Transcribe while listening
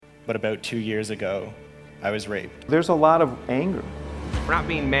But about 2 years ago, I was raped. There's a lot of anger. For not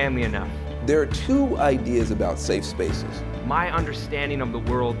being manly enough. There are two ideas about safe spaces. My understanding of the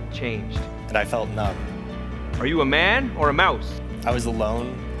world changed. And I felt numb. Are you a man or a mouse? I was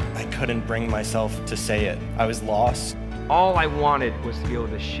alone. I couldn't bring myself to say it. I was lost. All I wanted was to be able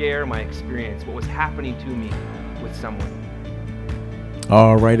to share my experience, what was happening to me, with someone.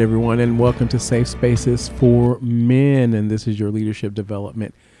 All right, everyone, and welcome to Safe Spaces for Men. And this is your leadership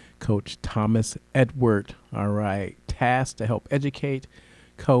development coach, Thomas Edward. All right, tasked to help educate,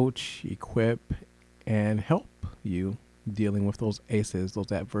 coach, equip, and help you dealing with those ACEs,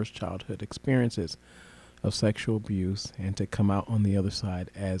 those adverse childhood experiences of sexual abuse, and to come out on the other side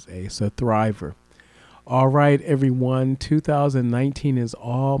as a thriver. All right, everyone, 2019 is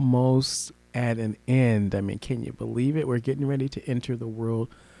almost at an end. I mean, can you believe it? We're getting ready to enter the world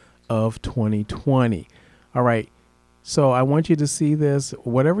of 2020. All right. So I want you to see this,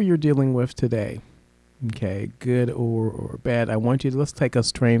 whatever you're dealing with today, okay, good or bad. I want you to, let's take a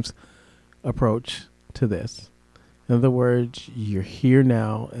strengths approach to this. In other words, you're here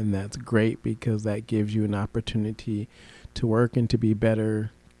now, and that's great because that gives you an opportunity to work and to be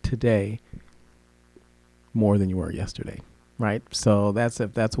better today more than you were yesterday. Right. So that's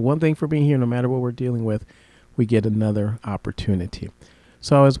one thing for being here. No matter what we're dealing with, we get another opportunity.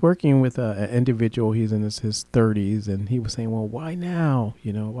 So I was working with an individual. He's in his 30s, and he was saying, well, why now?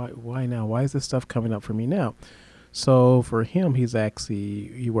 You know, why now? Why is this stuff coming up for me now? So for him, he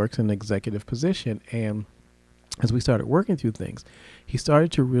works in an executive position. And as we started working through things, he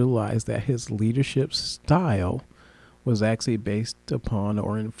started to realize that his leadership style was actually based upon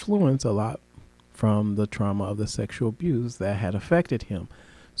or influenced a lot from the trauma of the sexual abuse that had affected him.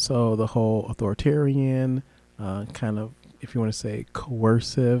 So the whole authoritarian, kind of, if you want to say,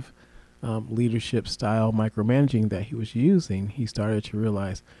 coercive leadership style micromanaging that he was using, he started to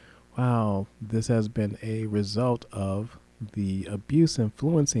realize, wow, this has been a result of the abuse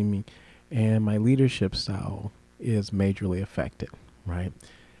influencing me, and my leadership style is majorly affected, right?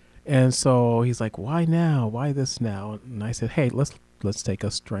 And so he's like, why now? Why this now? And I said, hey, let's take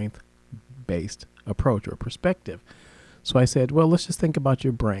a strength-based approach or perspective. So I said, well, let's just think about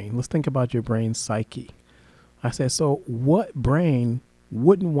your brain. Let's think about your brain's psyche. I said, so what brain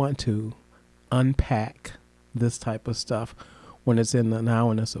wouldn't want to unpack this type of stuff when it's now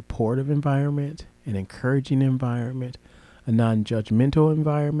in a supportive environment, an encouraging environment, a non-judgmental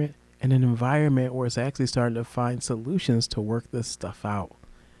environment, and an environment where it's actually starting to find solutions to work this stuff out?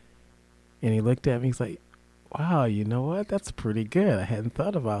 And he looked at me, he's like, wow, you know what? That's pretty good. I hadn't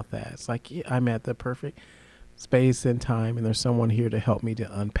thought about that. It's like, yeah, I'm at the perfect space and time, and there's someone here to help me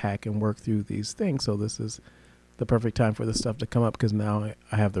to unpack and work through these things. So this is the perfect time for this stuff to come up because now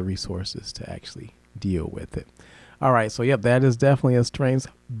I have the resources to actually deal with it. All right. So, yep, that is definitely a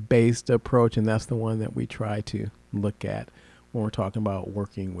strengths-based approach, and that's the one that we try to look at when we're talking about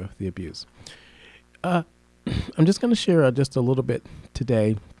working with the abuse. I'm just going to share just a little bit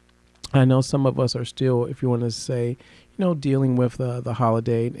today. I know some of us are still, if you want to say, dealing with the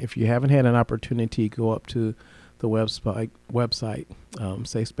holiday. If you haven't had an opportunity, go up to the website,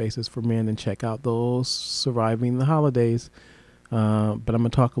 Safe Spaces for Men, and check out those surviving the holidays. But I'm going to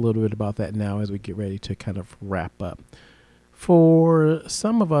talk a little bit about that now as we get ready to kind of wrap up. For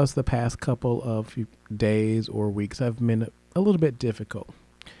some of us, the past couple of days or weeks have been a little bit difficult.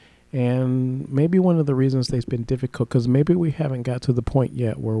 And maybe one of the reasons they've been difficult, because maybe we haven't got to the point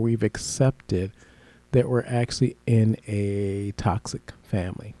yet where we've accepted that we're actually in a toxic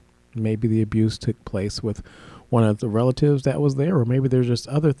family. Maybe the abuse took place with one of the relatives that was there, or maybe there's just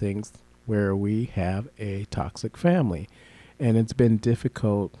other things where we have a toxic family. And it's been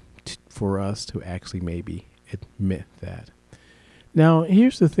difficult for us to actually maybe admit that. Now,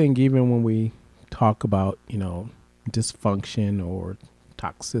 here's the thing, even when we talk about, dysfunction or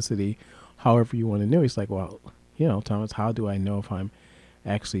toxicity, however you want to know, it's like, well, Thomas, how do I know if I'm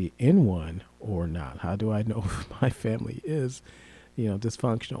actually in one or not? How do I know if my family is,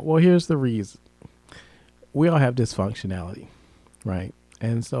 dysfunctional? Well, here's the reason. We all have dysfunctionality, right?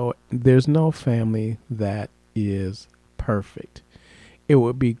 And so there's no family that is perfect. It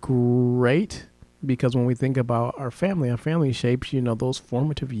would be great because when we think about our family shapes, those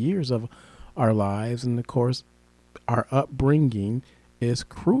formative years of our lives. And of course, our upbringing is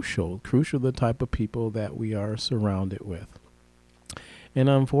crucial, the type of people that we are surrounded with. And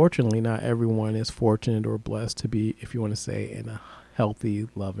unfortunately, not everyone is fortunate or blessed to be, if you want to say, in a healthy,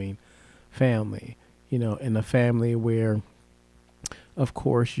 loving family, in a family where, of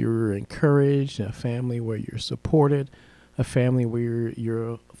course, you're encouraged, a family where you're supported, a family where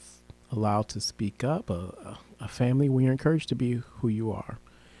you're allowed to speak up, a family where you're encouraged to be who you are.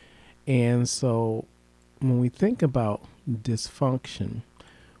 And so when we think about dysfunction,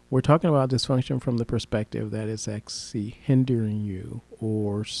 we're talking about dysfunction from the perspective that it's actually hindering you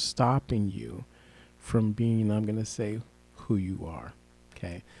or stopping you from being, I'm going to say, who you are.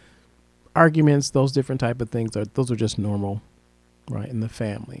 Okay. Arguments, those different type of things those are just normal, right, in the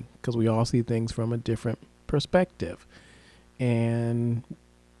family, because we all see things from a different perspective. And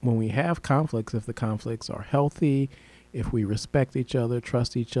when we have conflicts, if the conflicts are healthy, if we respect each other,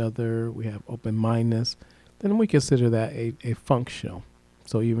 trust each other, we have open-mindedness, then we consider that a functional.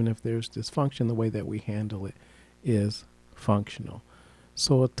 So even if there's dysfunction, the way that we handle it is functional.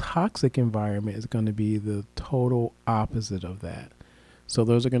 So a toxic environment is going to be the total opposite of that. So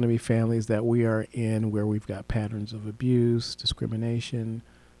those are going to be families that we are in where we've got patterns of abuse, discrimination,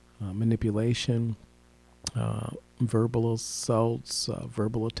 manipulation, verbal assaults,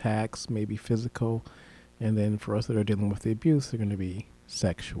 verbal attacks, maybe physical. And then for us that are dealing with the abuse, they're going to be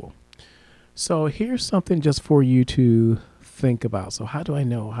sexual. So here's something just for you to think about. So how do I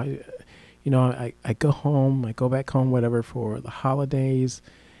know? I go back home, whatever, for the holidays.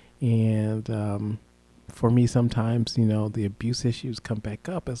 And for me, sometimes, the abuse issues come back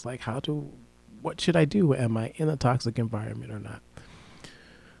up. It's like, what should I do? Am I in a toxic environment or not?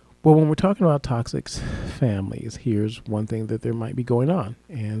 Well, when we're talking about toxic families, here's one thing that there might be going on.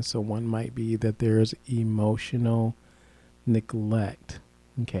 And so one might be that there's emotional neglect.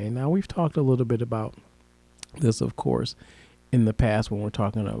 Okay, now we've talked a little bit about this, of course, in the past when we're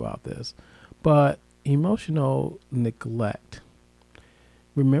talking about this. But emotional neglect,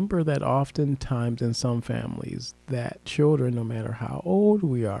 remember that oftentimes in some families that children, no matter how old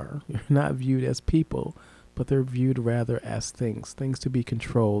we are not viewed as people, but they're viewed rather as things to be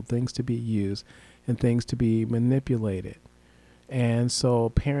controlled, things to be used, and things to be manipulated. And so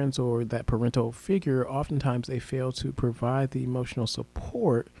parents or that parental figure, oftentimes they fail to provide the emotional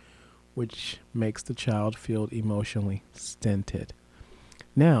support, which makes the child feel emotionally stinted.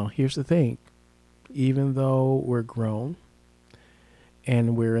 Now, here's the thing. Even though we're grown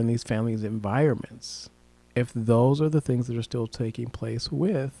and we're in these families' environments, if those are the things that are still taking place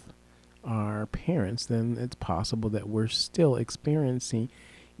with our parents, then it's possible that we're still experiencing,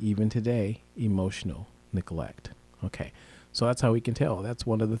 even today, emotional neglect. Okay, so that's how we can tell. That's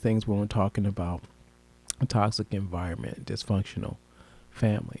one of the things when we're talking about a toxic environment, dysfunctional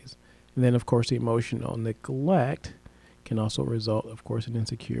families. And then, of course, emotional neglect can also result, of course, in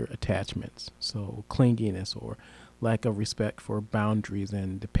insecure attachments. So clinginess or lack of respect for boundaries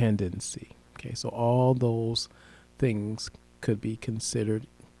and dependency. Okay, so all those things could be considered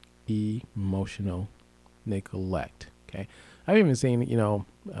emotional neglect. Okay, I've even seen,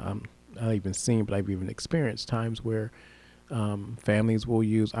 not even seen, but I've even experienced times where families will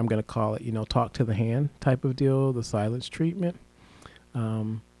use, I'm going to call it, talk to the hand type of deal, the silence treatment,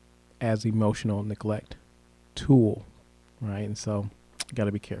 as emotional neglect tool, right? And so you got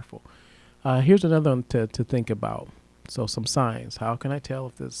to be careful. Here's another one to think about. So some signs. How can I tell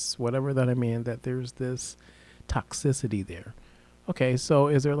if this, whatever that I'm in, that there's this toxicity there? Okay, so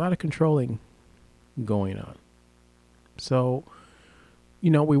is there a lot of controlling going on? So, we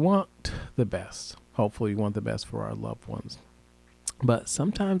want the best. Hopefully we want the best for our loved ones. But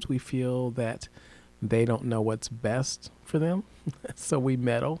sometimes we feel that they don't know what's best for them. So we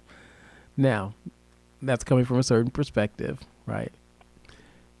meddle. Now, that's coming from a certain perspective, right?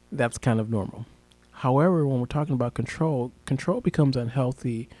 That's kind of normal. However, when we're talking about control becomes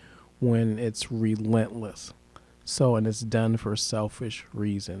unhealthy when it's relentless. So, and it's done for selfish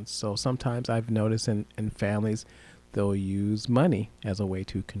reasons. So sometimes I've noticed in families, they'll use money as a way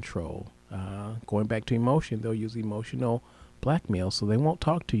to control. Going back to emotion, they'll use emotional blackmail. So they won't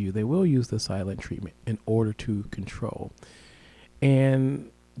talk to you. They will use the silent treatment in order to control.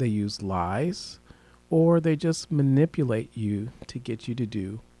 And they use lies, or they just manipulate you to get you to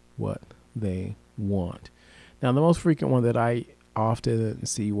do what they want. Now, the most frequent one that I often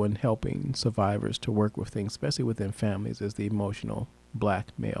see when helping survivors to work with things, especially within families, is the emotional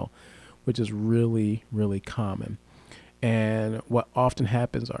blackmail, which is really, really common. And what often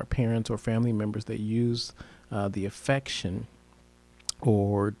happens are parents or family members that use the affection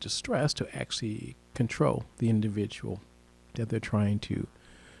or distress to actually control the individual that they're trying to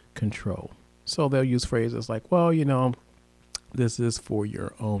control. So they'll use phrases like, well, this is for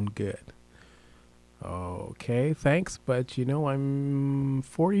your own good. Okay, thanks. But, I'm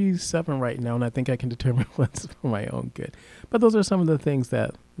 47 right now, and I think I can determine what's for my own good. But those are some of the things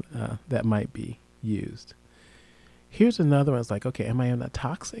that might be used. Here's another one. It's like, okay, am I in a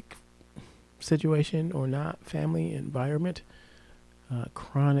toxic situation or not? Family environment,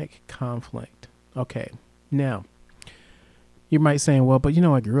 chronic conflict. Okay, now, You might say, well, but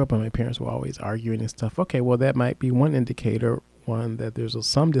I grew up and my parents were always arguing and stuff. Okay, well, that might be one indicator, one, that there's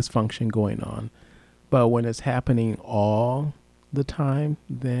some dysfunction going on. But when it's happening all the time,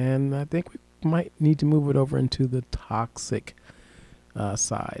 then I think we might need to move it over into the toxic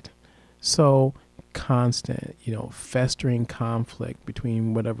side. So constant, festering conflict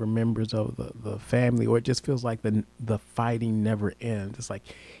between whatever members of the family, or it just feels like the fighting never ends. It's like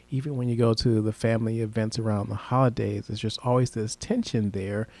even when you go to the family events around the holidays, there's just always this tension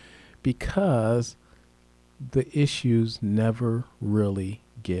there because the issues never really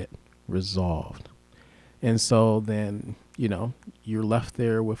get resolved. And so then, you're left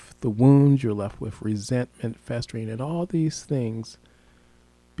there with the wounds, you're left with resentment festering and all these things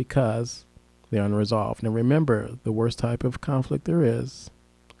because they're unresolved. Now remember, the worst type of conflict there is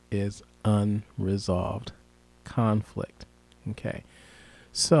unresolved conflict. Okay.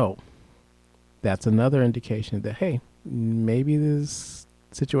 So that's another indication that, hey, maybe this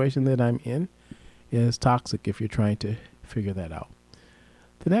situation that I'm in is toxic if you're trying to figure that out.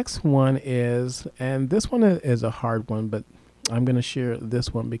 The next one is, and this one is a hard one, but I'm going to share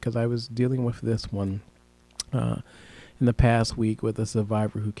this one because I was dealing with this one in the past week with a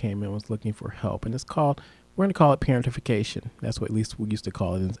survivor who came in and was looking for help. And we're going to call it parentification. That's what at least we used to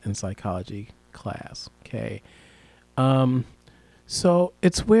call it in psychology class. Okay. So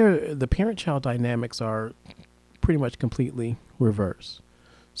it's where the parent-child dynamics are pretty much completely reversed.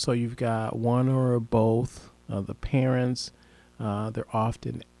 So you've got one or both of the parents. They're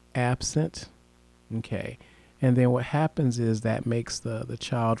often absent. Okay. And then what happens is that makes the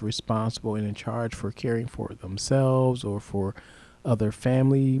child responsible and in charge for caring for themselves or for other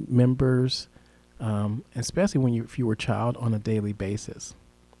family members, especially if you were a child on a daily basis.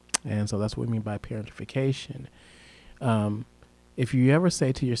 And so that's what we mean by parentification. If you ever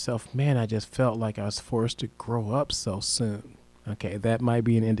say to yourself, man, I just felt like I was forced to grow up so soon. Okay, that might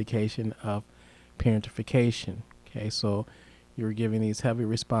be an indication of parentification. Okay, so you're giving these heavy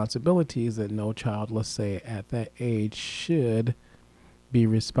responsibilities that no child, let's say at that age, should be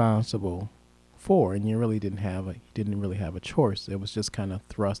responsible for, and you really didn't really have a choice. It was just kind of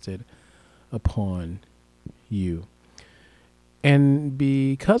thrusted upon you. And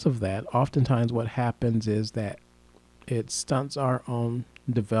because of that, oftentimes what happens is that it stunts our own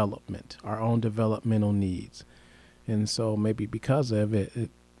development, our own developmental needs. And so maybe because of it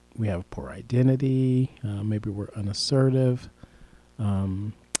we have poor identity, maybe we're unassertive,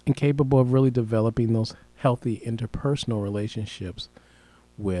 incapable of really developing those healthy interpersonal relationships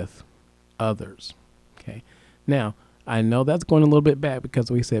with others. Okay. Now, I know that's going a little bit back because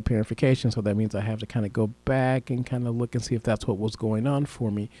we said parentification, so that means I have to kind of go back and kind of look and see if that's what was going on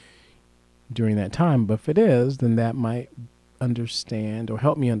for me during that time. But if it is, then that might understand or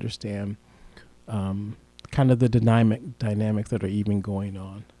help me understand kind of the dynamics that are even going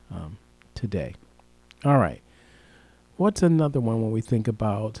on today. All right. What's another one when we think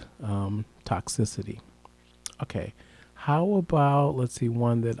about toxicity? Okay. How about, let's see,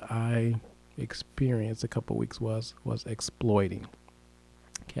 one that I experienced a couple of weeks was exploiting.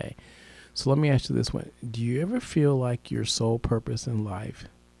 Okay. So let me ask you this one. Do you ever feel like your sole purpose in life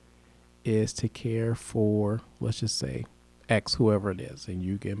is to care for, let's just say, X, whoever it is, and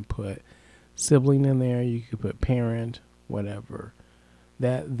you can put sibling in there, you can put parent, whatever,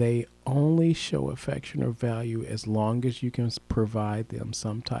 that they only show affection or value as long as you can provide them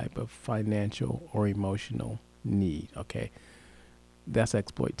some type of financial or emotional need. Okay. That's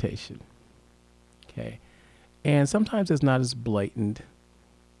exploitation. Okay. And sometimes it's not as blatant.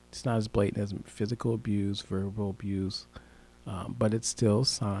 It's not as blatant as physical abuse, verbal abuse, but it's still a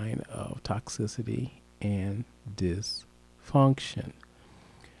sign of toxicity and dysfunction.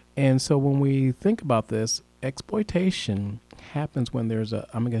 And so when we think about this, exploitation happens when there's a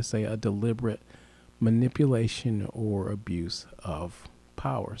deliberate manipulation or abuse of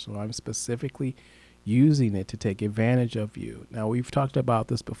power. So I'm specifically using it to take advantage of you. Now, we've talked about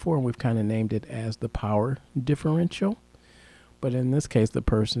this before, and we've kind of named it as the power differential. But in this case, the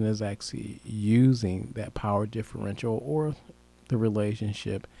person is actually using that power differential or the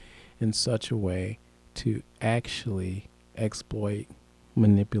relationship in such a way to actually exploit,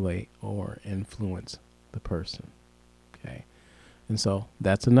 manipulate, or influence the person. Okay. And so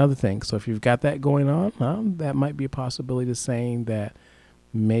that's another thing. So if you've got that going on, that might be a possibility to saying that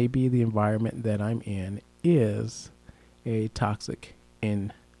maybe the environment that I'm in is a toxic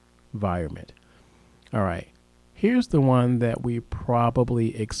environment. All right. Here's the one that we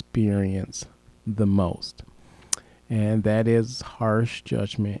probably experience the most, and that is harsh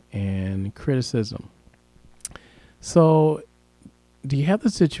judgment and criticism. So do you have the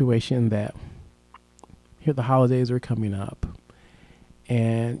situation that here the holidays are coming up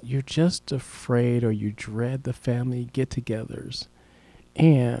and you're just afraid or you dread the family get-togethers.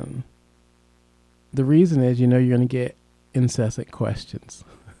 And the reason is, you're going to get incessant questions.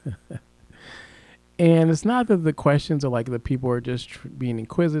 And it's not that the questions are like the people are just being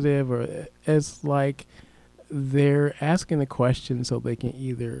inquisitive, or it's like they're asking the question so they can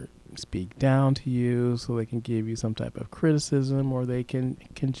either speak down to you, so they can give you some type of criticism, or they can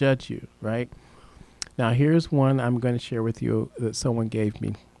judge you, right? Now, here's one I'm going to share with you that someone gave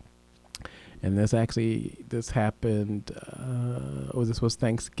me. And this happened, this was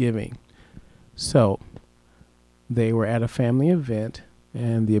Thanksgiving. So they were at a family event,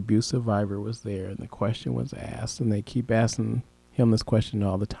 and the abuse survivor was there, and the question was asked, and they keep asking him this question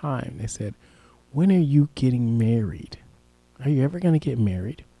all the time. They said, when are you getting married? Are you ever going to get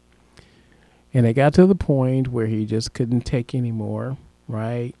married? And it got to the point where he just couldn't take anymore,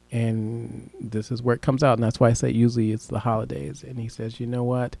 right? And this is where it comes out, and that's why I say usually it's the holidays. And he says, you know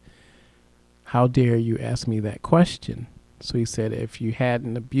what? How dare you ask me that question? So he said, if you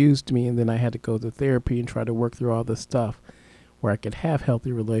hadn't abused me and then I had to go to therapy and try to work through all this stuff where I could have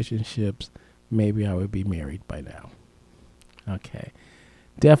healthy relationships, maybe I would be married by now. Okay.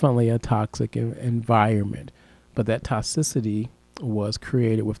 Definitely a toxic environment. But that toxicity was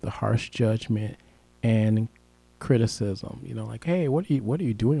created with the harsh judgment and criticism. Like, hey, what are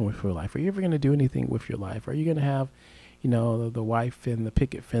you doing with your life? Are you ever going to do anything with your life? Are you going to have, the wife and the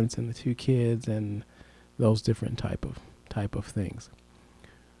picket fence and the 2 kids and those different type of things?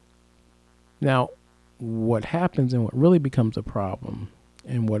 Now, what happens and what really becomes a problem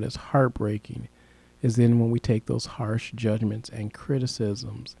and what is heartbreaking is then when we take those harsh judgments and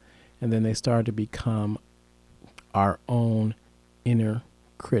criticisms, and then they start to become our own inner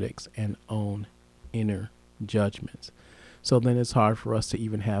critics and own inner judgments. So then it's hard for us to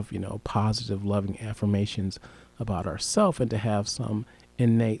even have, positive, loving affirmations about ourselves, and to have some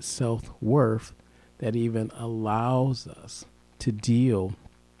innate self-worth that even allows us to deal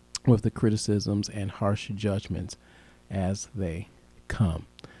with the criticisms and harsh judgments as they come.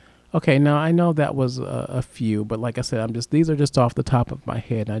 Okay, now I know that was a few, but like I said, these are just off the top of my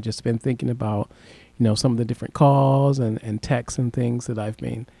head. And I've just been thinking about, some of the different calls and texts and things that I've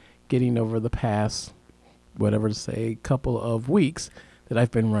been getting over the past, couple of weeks that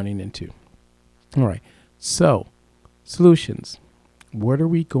I've been running into. All right, so solutions. What are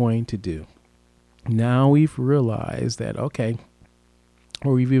we going to do? Now we've realized that, okay,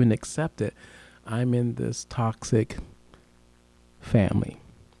 or we've even accepted, I'm in this toxic family.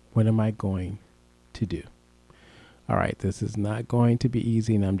 What am I going to do? All right, this is not going to be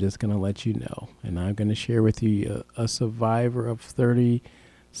easy, and I'm just going to let you know. And I'm going to share with you a survivor of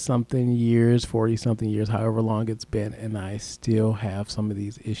 30-something years, 40-something years, however long it's been, and I still have some of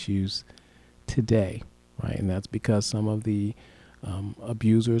these issues today, right? And that's because some of the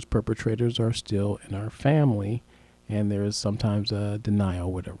abusers, perpetrators are still in our family, and there is sometimes a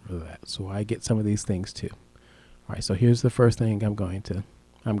denial, whatever that. So I get some of these things too. All right, so here's the first thing I'm going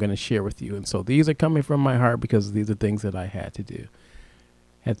to share with you. And so these are coming from my heart because these are things that I had to do.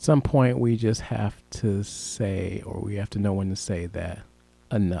 At some point, we just have to say, or we have to know when to say that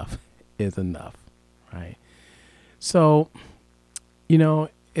enough is enough, right? So,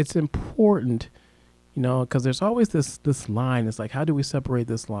 it's important, because there's always this line. It's like, how do we separate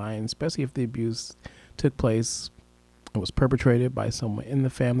this line, especially if the abuse took place, it was perpetrated by someone in the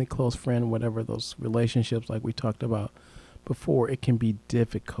family, close friend, whatever, those relationships like we talked about before. It can be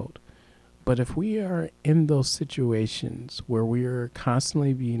difficult. But if we are in those situations where we are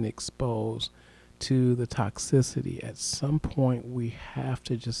constantly being exposed to the toxicity, at some point we have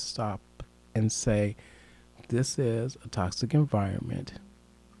to just stop and say, this is a toxic environment.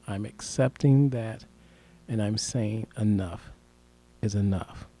 I'm accepting that, and I'm saying enough is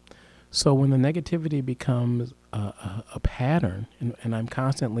enough. So when the negativity becomes a pattern, and I'm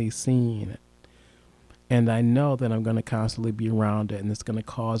constantly seeing it, and I know that I'm going to constantly be around it, and it's going to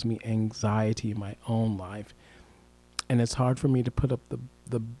cause me anxiety in my own life, and it's hard for me to put up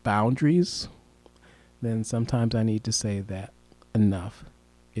the boundaries, then sometimes I need to say that enough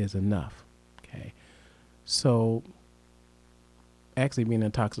is enough. Okay. So actually being in a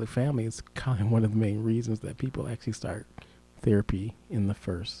toxic family is kind of one of the main reasons that people actually start therapy in the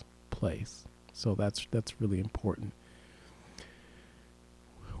first place. So that's really important.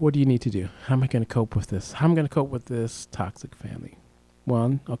 What do you need to do? How am I going to cope with this? How am I going to cope with this toxic family?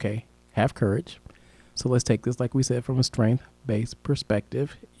 One, okay, have courage. So let's take this, like we said, from a strength-based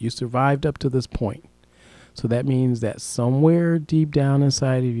perspective. You survived up to this point. So that means that somewhere deep down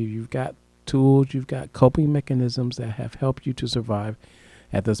inside of you, you've got tools, you've got coping mechanisms that have helped you to survive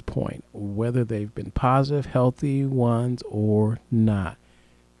at this point, whether they've been positive, healthy ones or not.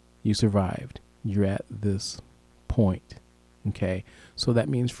 You survived. You're at this point. Okay. So that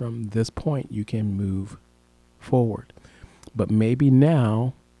means from this point, you can move forward. But maybe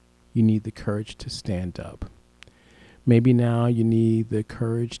now you need the courage to stand up. Maybe now you need the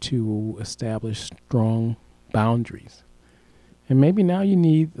courage to establish strong boundaries. And maybe now you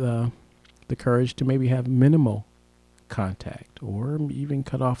need the courage to maybe have minimal contact or even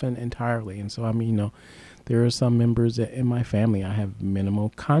cut off entirely. And so, there are some members in my family I have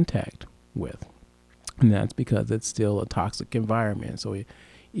minimal contact with. And that's because it's still a toxic environment. So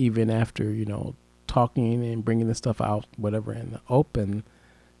even after, talking and bringing this stuff out, whatever, in the open,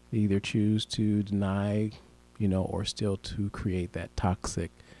 they either choose to deny, or still to create that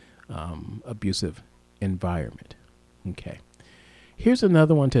toxic, abusive environment. Okay. Here's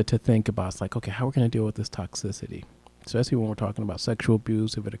another one to think about. It's like, okay, how are we going to deal with this toxicity? Especially when we're talking about sexual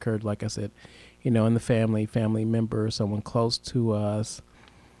abuse, if it occurred, like I said, in the family member, someone close to us.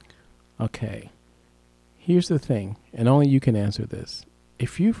 Okay. Here's the thing, and only you can answer this.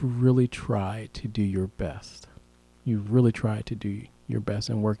 If you've really tried to do your best, you've really tried to do your best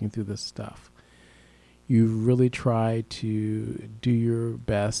in working through this stuff, you've really tried to do your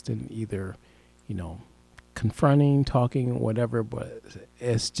best in either, confronting, talking, whatever, but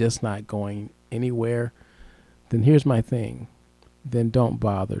it's just not going anywhere, then here's my thing. Then don't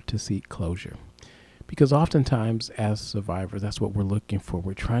bother to seek closure. Because oftentimes as survivors, that's what we're looking for.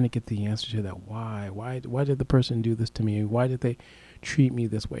 We're trying to get the answer to that. Why did the person do this to me? Why did they treat me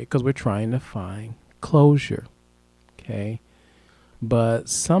this way? Because we're trying to find closure. Okay. But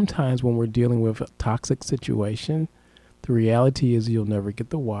sometimes when we're dealing with a toxic situation, the reality is you'll never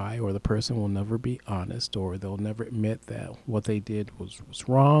get the why, or the person will never be honest, or they'll never admit that what they did was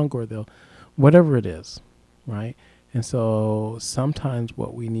wrong, or whatever it is. Right. And so sometimes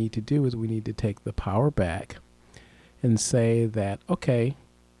what we need to do is we need to take the power back and say that, okay,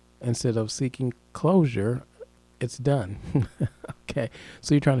 instead of seeking closure, it's done. Okay.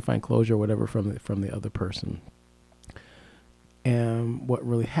 So you're trying to find closure or whatever from the other person. And what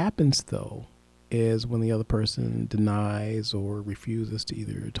really happens, though, is when the other person denies or refuses to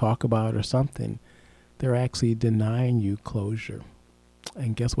either talk about or something, they're actually denying you closure.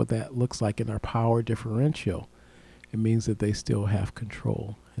 And guess what that looks like in our power differential? It means that they still have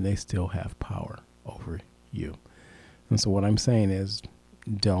control and they still have power over you. And so what I'm saying is,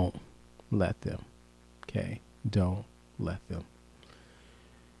 don't let them. Okay? Don't let them.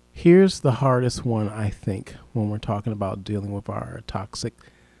 Here's the hardest one, I think, when we're talking about dealing with our toxic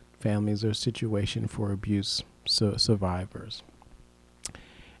families or situation for abuse survivors.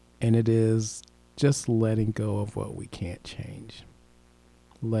 And it is just letting go of what we can't change.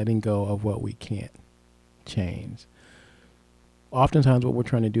 Letting go of what we can't change. Oftentimes what we're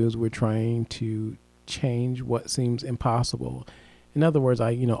trying to do is we're trying to change what seems impossible. In other words,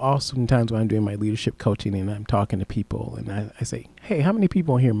 oftentimes when I'm doing my leadership coaching and I'm talking to people and I say, hey, how many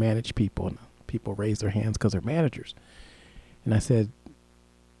people here manage people? And people raise their hands because they're managers. And I said,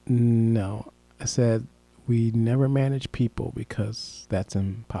 no. I said, we never manage people because that's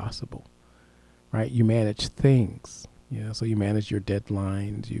impossible, right? You manage things, so you manage your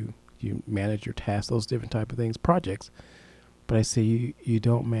deadlines, you manage your tasks, those different type of things, projects. But I say you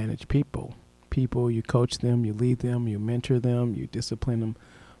don't manage people. People, you coach them, you lead them, you mentor them, you discipline them,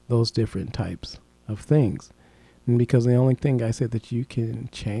 those different types of things. And because the only thing I said that you can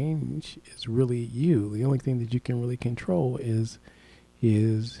change is really you. The only thing that you can really control is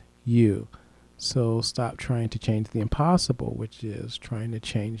you. So stop trying to change the impossible, which is trying to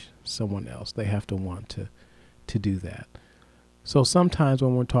change someone else. They have to want to do that. So sometimes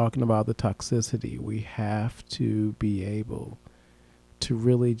when we're talking about the toxicity, we have to be able to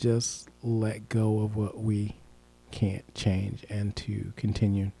really just let go of what we can't change and to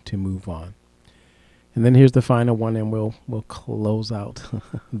continue to move on. And then here's the final one, and we'll close out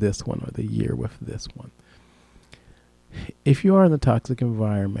this one, or the year, with this one. If you are in a toxic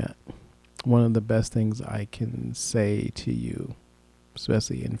environment, one of the best things I can say to you,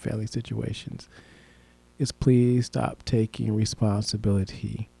 especially in family situations, is please stop taking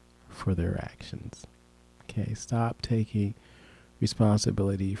responsibility for their actions. Okay, stop taking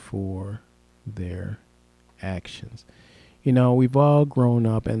responsibility for their actions. We've all grown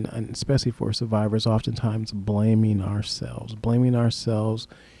up, and especially for survivors, oftentimes blaming ourselves,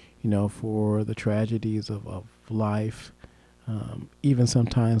 for the tragedies of life, even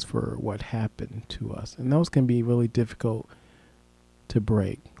sometimes for what happened to us. And those can be really difficult to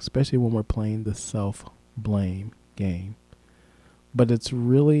break, especially when we're playing the self-blame game. But it's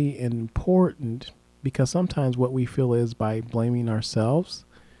really important, because sometimes what we feel is by blaming ourselves,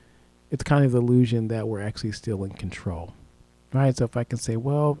 it's kind of the illusion that we're actually still in control. right? So if I can say,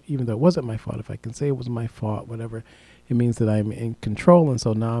 well, even though it wasn't my fault, if I can say it was my fault, whatever, it means that I'm in control. And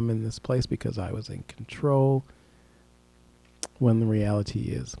so now I'm in this place because I was in control, when the reality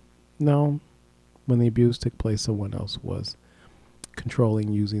is, no, when the abuse took place, someone else was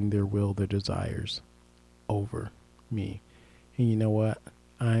controlling, using their will, their desires over me. And you know what?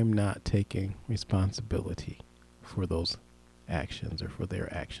 I'm not taking responsibility for those actions or for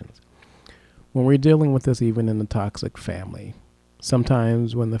their actions. When we're dealing with this, even in a toxic family,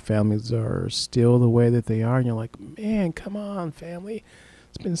 sometimes when the families are still the way that they are, and you're like, man, come on, family.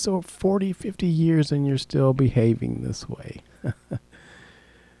 It's been so 40, 50 years and you're still behaving this way.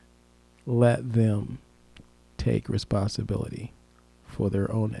 Let them take responsibility for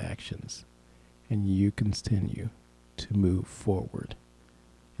their own actions, and you continue to move forward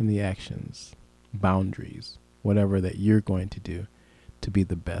in the actions, boundaries, whatever that you're going to do to be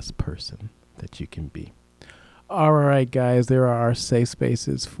the best person that you can be. All right, guys, there are our safe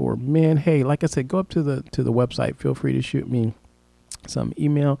spaces for men. Hey, like I said, go up to the website. Feel free to shoot me some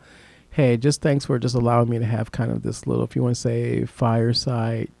email. Hey, just thanks for just allowing me to have kind of this little, if you want to say,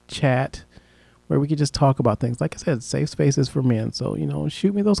 fireside chat where we could just talk about things. Like I said, safe spaces for men. So,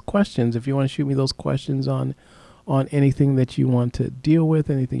 shoot me those questions. If you want to shoot me those questions on anything that you want to deal with,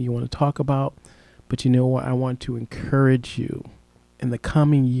 anything you want to talk about. But you know what? I want to encourage you in the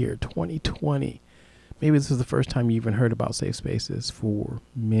coming year, 2020. Maybe this is the first time you even heard about safe spaces for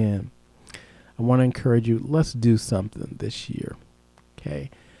men. I want to encourage you, let's do something this year. Okay.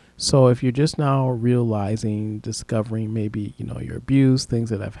 So if you're just now realizing, discovering maybe, your abuse, things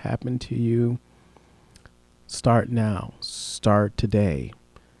that have happened to you, start now, start today,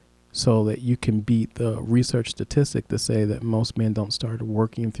 so that you can beat the research statistic to say that most men don't start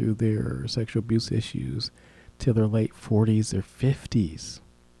working through their sexual abuse issues till their late 40s or 50s.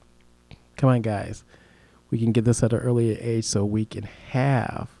 Come on, guys. We can get this at an earlier age so we can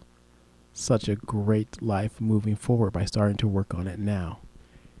have such a great life moving forward by starting to work on it now.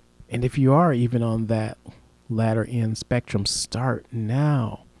 And if you are even on that latter end spectrum, start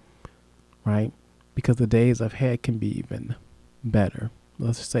now, right? Because the days ahead can be even better.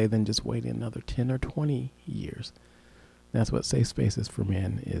 Let's say than just waiting another 10 or 20 years. That's what Safe Spaces for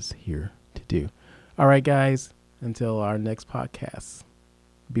Men is here to do. All right, guys, until our next podcast,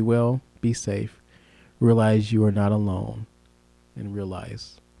 be well, be safe, realize you are not alone, and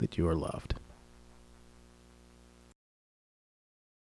realize that you are loved.